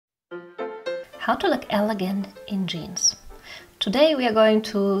How to look elegant in jeans. Today we are going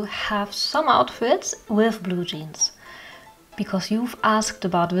to have some outfits with blue jeans. Because you've asked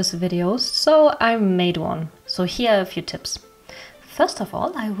about this video, so I made one. So here are a few tips. First of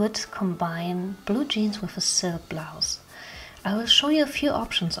all, I would combine blue jeans with a silk blouse. I will show you a few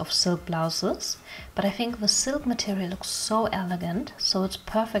options of silk blouses, but I think the silk material looks so elegant, so it's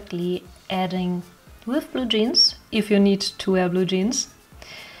perfectly adding with blue jeans, if you need to wear blue jeans.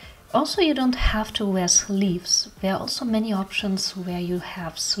 Also, you don't have to wear sleeves. There are also many options where you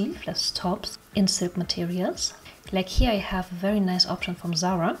have sleeveless tops in silk materials. Like here I have a very nice option from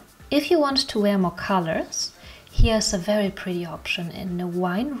Zara. If you want to wear more colors, here's a very pretty option in a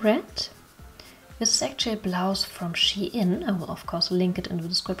wine red. This is actually a blouse from Shein. I will of course link it in the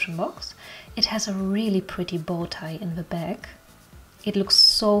description box. It has a really pretty bow tie in the back. It looks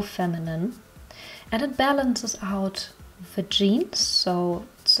so feminine and it balances out the jeans, so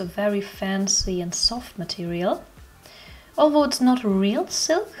it's a very fancy and soft material. Although it's not real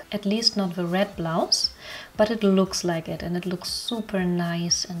silk, at least not the red blouse, but it looks like it and it looks super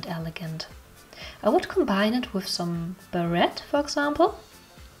nice and elegant. I would combine it with some barrette, for example,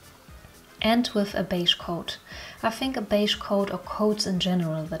 and with a beige coat. I think a beige coat or coats in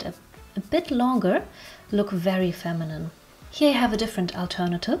general that are a bit longer look very feminine. Here I have a different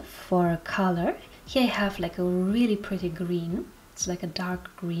alternative for a color. Here I have like a really pretty green. It's like a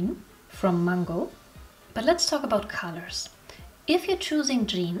dark green from Mango. But let's talk about colors. If you're choosing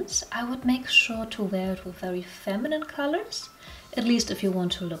jeans, I would make sure to wear it with very feminine colors, at least if you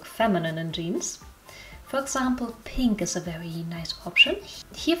want to look feminine in jeans. For example, pink is a very nice option.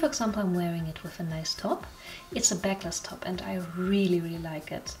 Here, for example, I'm wearing it with a nice top. It's a backless top and I really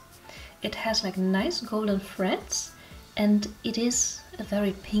like it. It has like nice golden threads and it is a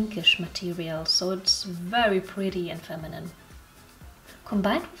very pinkish material, so it's very pretty and feminine.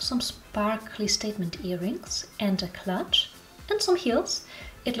 Combined with some sparkly statement earrings and a clutch and some heels,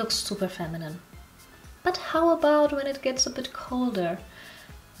 it looks super feminine. But how about when it gets a bit colder?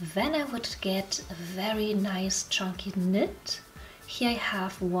 Then I would get a very nice chunky knit. Here I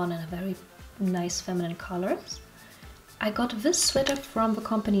have one in a very nice feminine colors. I got this sweater from the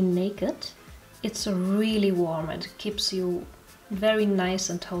company Naked. It's really warm and keeps you very nice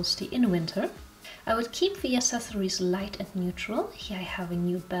and toasty in winter. I would keep the accessories light and neutral. Here I have a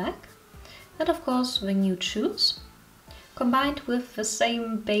nude bag and of course the nude shoes. Combined with the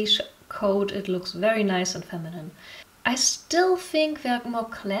same beige coat, it looks very nice and feminine. I still think there are more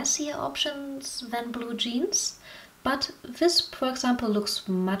classier options than blue jeans, but this, for example, looks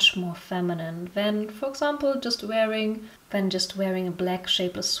much more feminine than, for example, just wearing a black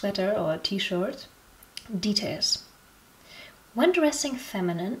shapeless sweater or a t-shirt. Details. When dressing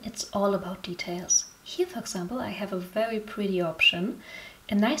feminine, it's all about details. Here, for example, I have a very pretty option,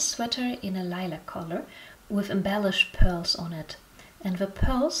 a nice sweater in a lilac color with embellished pearls on it. And the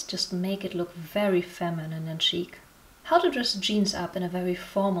pearls just make it look very feminine and chic. How to dress jeans up in a very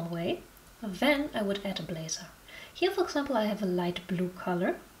formal way? Then I would add a blazer. Here, for example, I have a light blue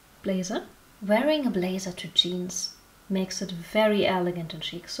color blazer. Wearing a blazer to jeans makes it very elegant and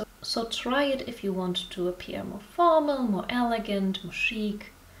chic. So try it if you want to appear more formal, more elegant, more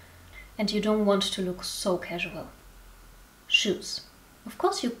chic, and you don't want to look so casual. Shoes. Of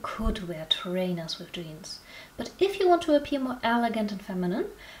course you could wear trainers with jeans, but if you want to appear more elegant and feminine,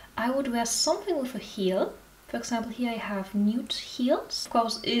 I would wear something with a heel. For example, here I have nude heels. Of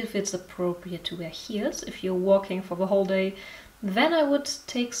course, if it's appropriate to wear heels, if you're walking for the whole day, then I would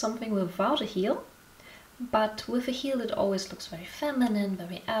take something without a heel. But with a heel it always looks very feminine,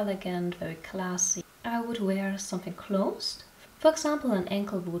 very elegant, very classy. I would wear something closed. For example, an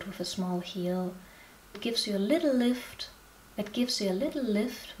ankle boot with a small heel. It gives you a little lift. It gives you a little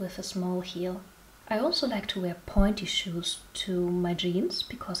lift with a small heel. I also like to wear pointy shoes to my jeans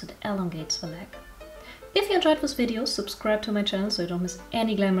because it elongates the leg. If you enjoyed this video, subscribe to my channel so you don't miss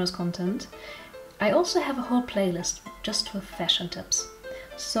any glamorous content. I also have a whole playlist just with fashion tips.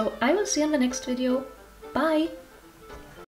 So I will see you in the next video. Bye!